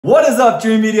What is up,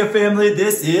 Dream Media family?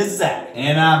 This is Zach,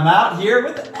 and I'm out here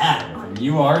with Adam from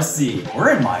URC.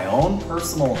 We're in my own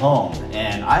personal home,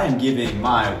 and I am giving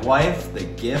my wife the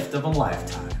gift of a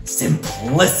lifetime.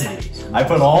 Simplicity. I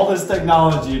put all this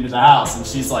technology into the house, and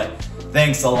she's like,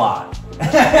 thanks a lot.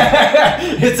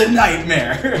 It's a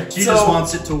nightmare. She just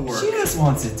wants it to work. She just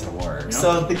wants it to work. Yep.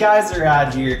 So the guys are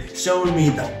out here showing me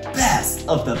the best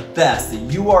of the best that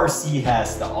URC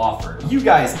has to offer. You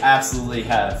guys absolutely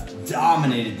have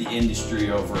dominated the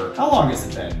industry over, how long has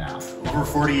it been now? Over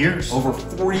 40 years. Over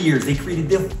 40 years. They created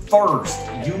the first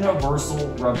universal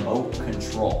remote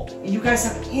control. And you guys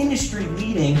have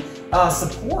industry-leading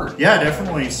support. Yeah,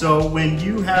 definitely. So when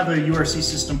you have a URC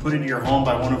system put into your home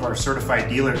by one of our certified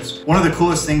dealers, one of the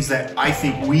coolest things that I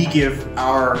think we give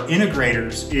our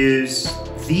integrators is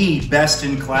the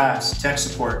best-in-class tech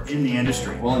support in the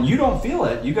industry. Well, and you don't feel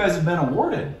it. You guys have been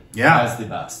awarded as the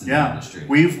best in the industry.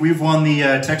 We've won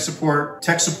the tech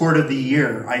support of the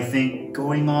year. I think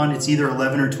going on, it's either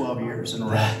 11 or 12 years in a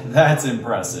row. That's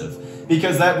impressive,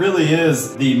 because that really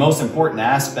is the most important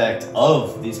aspect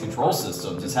of these control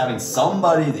systems, is having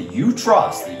somebody that you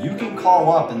trust, that you can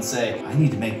call up and say, I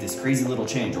need to make this crazy little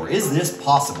change, or is this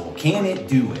possible? Can it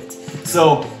do it?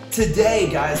 So today,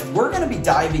 guys, we're gonna be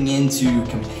diving into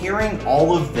comparing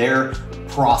all of their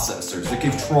processors, the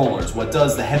controllers, what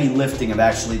does the heavy lifting of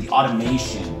actually the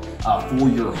automation for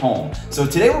your home. So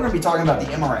today we're gonna be talking about the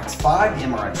MRX-5, the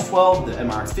MRX-12, the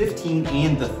MRX-15,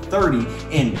 and the 30,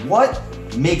 and what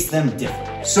makes them different.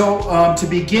 So to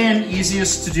begin,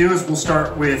 easiest to do is we'll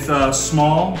start with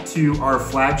small to our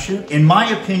flagship. In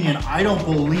my opinion, I don't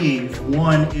believe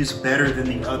one is better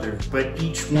than the other, but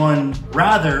each one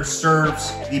rather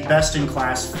serves the best in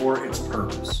class for its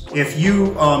purpose. If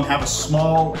you have a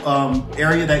small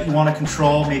area that you want to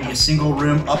control, maybe a single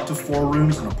room, up to 4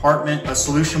 rooms, an apartment, a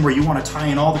solution where you want to tie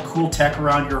in all the cool tech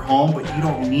around your home, but you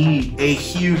don't need a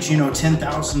huge,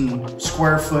 10,000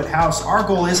 square foot house. Our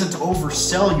goal isn't to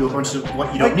oversell you a bunch of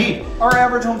what you don't need. Our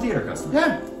average home theater customer.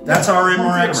 Yeah, that's our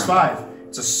MRX-5.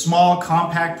 It's a small,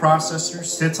 compact processor,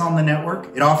 sits on the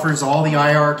network. It offers all the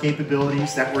IR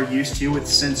capabilities that we're used to with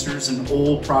sensors and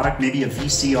old product, maybe a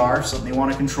VCR, something they want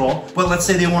to control. But let's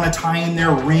say they want to tie in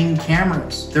their Ring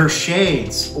cameras, their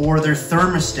shades, or their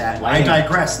thermostat. Lighting. I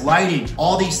digress. Lighting,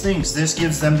 all these things. This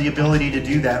gives them the ability to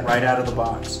do that right out of the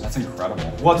box. That's incredible.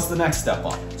 What's the next step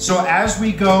up? So as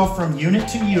we go from unit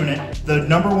to unit, the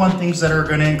number one things that are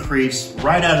going to increase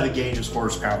right out of the gate is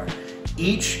horsepower.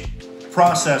 Each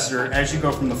processor, as you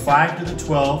go from the 5 to the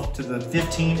 12 to the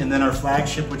 15, and then our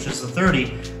flagship, which is the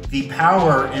 30, the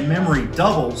power and memory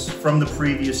doubles from the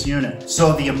previous unit.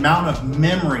 So the amount of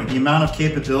memory, the amount of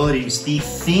capabilities, the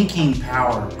thinking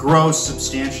power grows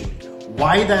substantially.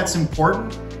 Why that's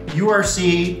important?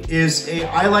 URC is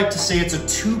I like to say it's a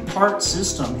 2-part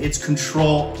system. It's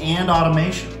control and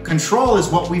automation. Control is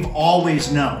what we've always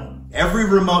known. Every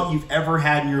remote you've ever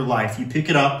had in your life, you pick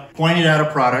it up, point it at a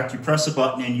product, you press a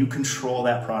button, and you control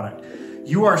that product.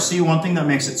 URC, one thing that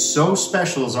makes it so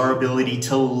special is our ability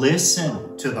to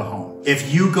listen to the home.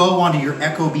 If you go onto your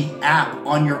ecobee app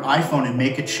on your iPhone and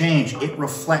make a change, it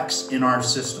reflects in our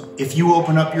system. If you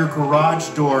open up your garage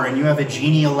door and you have a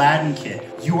Genie Aladdin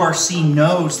kit, URC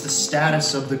knows the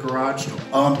status of the garage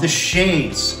door. The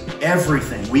shades,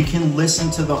 everything. We can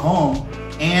listen to the home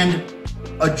and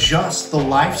adjust the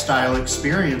lifestyle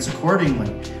experience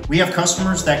accordingly. We have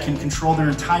customers that can control their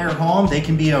entire home. They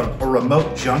can be a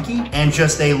remote junkie and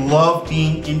they love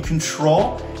being in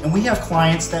control. And we have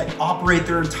clients that operate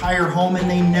their entire home and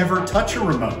they never touch a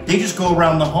remote. They just go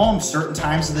around the home certain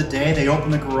times of the day. They open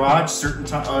the garage certain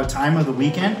time of the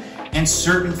weekend, and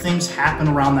certain things happen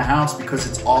around the house because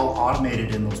it's all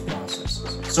automated in those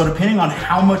processes. So depending on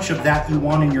how much of that you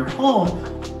want in your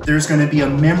home, there's going to be a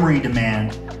memory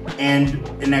demand and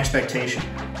an expectation.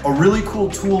 A really cool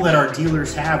tool that our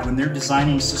dealers have when they're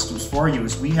designing systems for you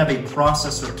is we have a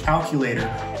processor calculator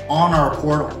on our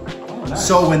portal. Oh, nice.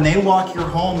 So when they walk your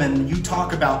home and you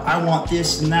talk about, I want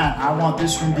this and that, I want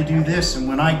this room to do this, and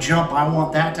when I jump, I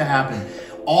want that to happen.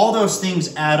 All those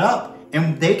things add up,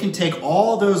 and they can take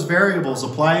all those variables,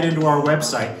 apply it into our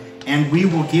website, and we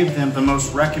will give them the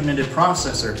most recommended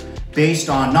processor based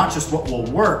on not just what will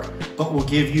work, but will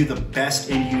give you the best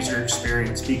end user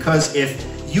experience. Because if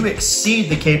you exceed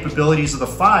the capabilities of the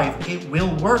 5, it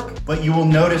will work, but you will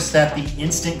notice that the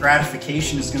instant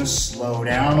gratification is gonna slow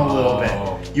down a little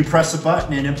bit. You press a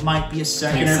button and it might be a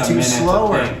second or two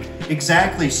slower.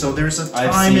 Exactly, so there's a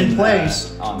time and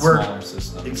place on smaller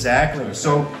systems. Exactly, Okay.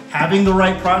 So having the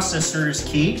right processor is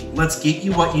key. Let's get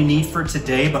you what you need for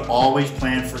today, but always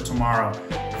plan for tomorrow.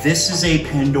 This is a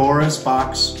Pandora's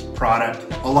box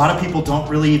product. A lot of people don't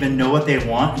really even know what they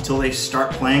want until they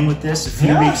start playing with this. A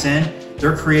few weeks in,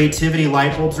 their creativity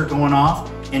light bulbs are going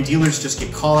off, and dealers just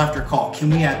get call after call.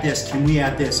 Can we add this? Can we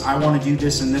add this? I want to do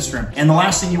this in this room. And the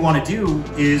last thing you want to do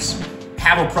is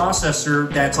have a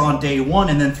processor that's on day one,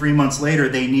 and then 3 months later,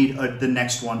 they need the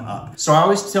next one up. So I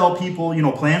always tell people, you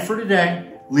know, plan for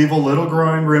today, leave a little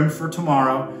growing room for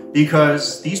tomorrow,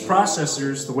 because these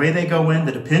processors, the way they go in,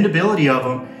 the dependability of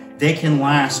them, they can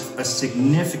last a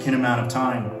significant amount of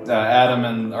time. Adam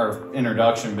in our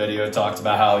introduction video talked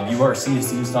about how URC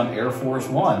is used on Air Force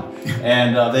One,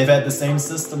 and they've had the same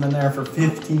system in there for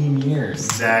 15 years.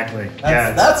 Exactly.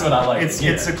 That's what I like.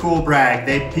 It's a cool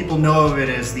brag. People know of it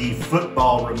as the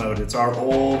football remote. It's our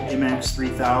old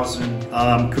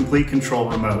MX3000 complete control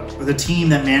remote. The team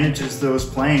that manages those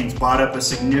planes bought up a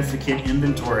significant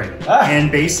inventory,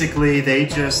 and basically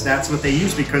that's what they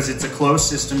use, because it's a closed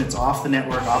system. It's off the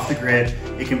network, off the grid.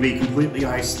 It can be completely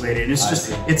isolated.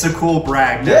 It's a cool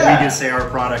brag that we just say our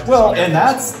product. Well, and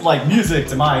that's like music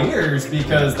to my ears,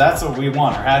 because that's what we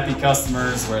want. Our happy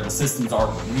customers where the systems are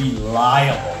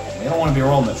reliable. We don't want to be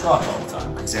rolling the truck all the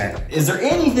time. Exactly. Is there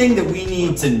anything that we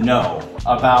need to know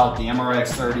about the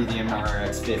MRX30, the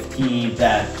MRX15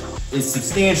 that is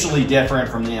substantially different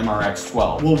from the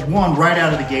MRX-12? Well, one, right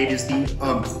out of the gate is the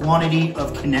quantity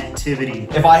of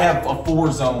connectivity. If I have a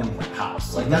 4-zone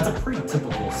house, like that's a pretty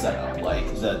typical setup.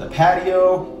 Like the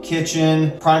patio,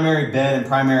 kitchen, primary bed and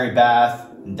primary bath,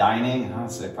 and dining, I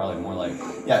would say probably more like,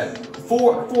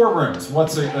 four rooms.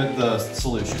 What's the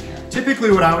solution here?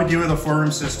 Typically what I would do with a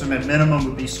 4-room system at minimum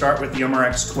would be start with the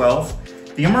MRX-12.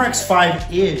 The MRX-5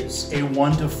 is a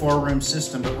 1 to 4 room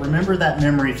system, but remember that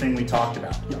memory thing we talked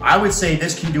about. I would say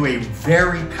this can do a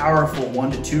very powerful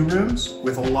 1 to 2 rooms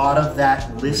with a lot of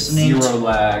that listening, zero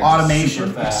lag, automation.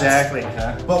 super fast. Exactly.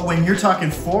 Okay. But when you're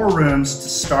talking 4 rooms to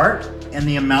start, and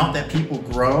the amount that people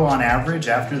grow on average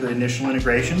after the initial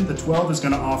integration, the 12 is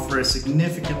going to offer a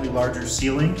significantly larger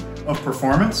ceiling of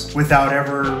performance without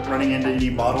ever running into any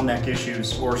bottleneck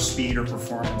issues or speed or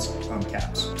performance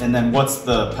caps. And then what's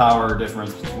the power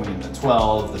difference between the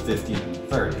 12, the 15, and the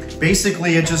 30?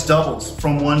 Basically, it just doubles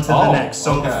from one to the next.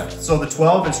 So, okay. So the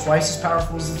 12 is twice as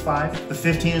powerful as the 5, the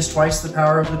 15 is twice the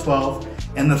power of the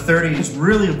 12, and the 30 is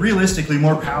really realistically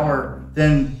more power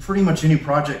than pretty much any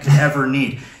project could ever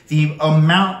need. The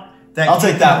amount that I'll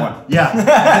take that one. Yeah.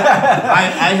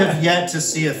 I have yet to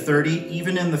see a 30,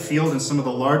 even in the field, in some of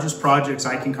the largest projects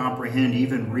I can comprehend,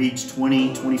 even reach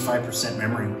 20, 25%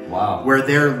 memory. Wow. Where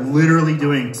they're literally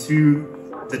doing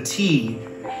to the T,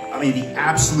 I mean, the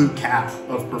absolute cap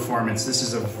of performance. This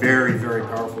is a very, very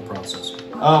powerful processor.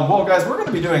 Well, guys, we're going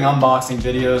to be doing unboxing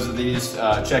videos of these,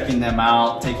 checking them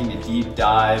out, taking a deep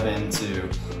dive into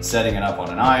setting it up on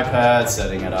an iPad,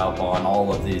 setting it up on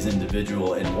all of these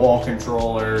individual in-wall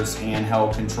controllers,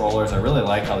 handheld controllers. I really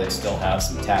like how they still have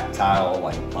some tactile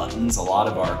like buttons. A lot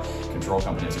of our control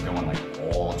companies are going like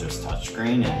all just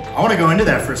touchscreen. And I want to go into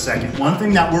that for a second. One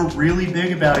thing that we're really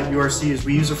big about at URC is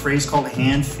we use a phrase called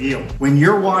hand feel. When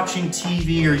you're watching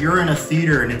TV or you're in a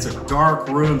theater and it's a dark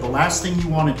room, the last thing you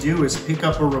want to do is pick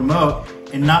up a remote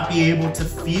and not be able to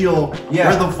feel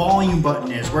where the volume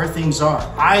button is, where things are.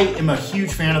 I am a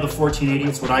huge fan of the 1480.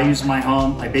 It's what I use in my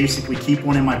home. I basically keep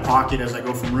one in my pocket as I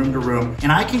go from room to room.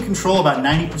 And I can control about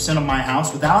 90% of my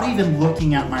house without even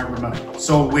looking at my remote.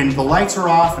 So when the lights are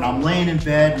off and I'm laying in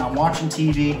bed and I'm watching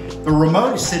TV, the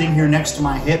remote is sitting here next to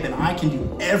my hip and I can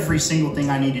do every single thing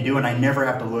I need to do and I never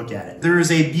have to look at it. There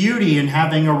is a beauty in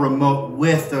having a remote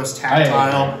with those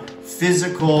tactile,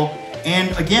 physical,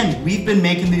 and again, we've been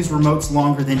making these remotes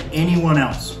longer than anyone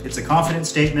else. It's a confident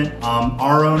statement.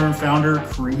 Our owner and founder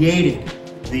created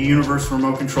the universal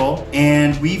remote control,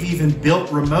 and we've even built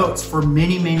remotes for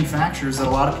many manufacturers that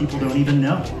a lot of people don't even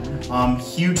know.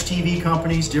 Huge TV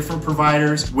companies, different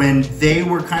providers, when they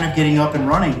were kind of getting up and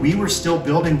running, we were still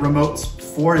building remotes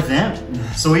for them.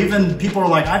 So even people are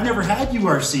like, I've never had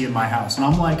URC in my house. And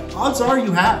I'm like, odds are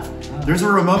you have. There's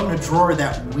a remote in a drawer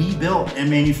that we built and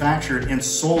manufactured and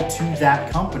sold to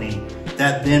that company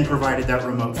that then provided that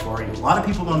remote for you. A lot of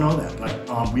people don't know that,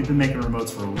 but we've been making remotes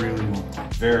for a really long time.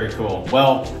 Very cool.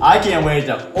 Well, I can't wait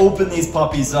to open these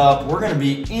puppies up. We're gonna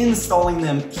be installing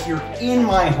them here in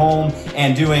my home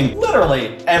and doing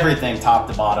literally everything top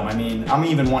to bottom. I mean, I'm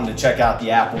even wanting to check out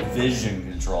the Apple Vision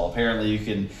control. Apparently you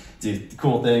can do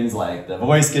cool things like the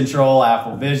voice control,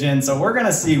 Apple Vision. So we're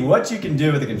gonna see what you can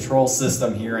do with the control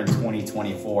system here in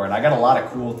 2024. And I got a lot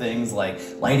of cool things like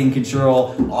lighting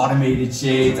control, automated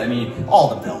shades, I mean,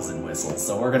 all the bells and whistles.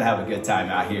 So we're gonna have a good time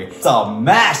out here. So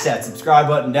mash that subscribe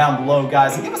button down below,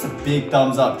 guys, and give us a big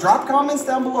thumbs up. Drop comments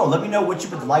down below. Let me know what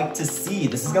you would like to see.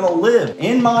 This is gonna live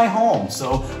in my home.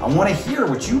 So I wanna hear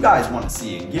what you guys wanna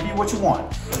see and give you what you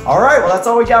want. All right, well, that's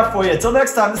all we got for you. Until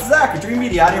next time, this is Zach with Dream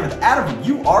Media out here with Adam from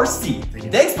URC.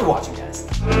 Thanks for watching,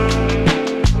 guys.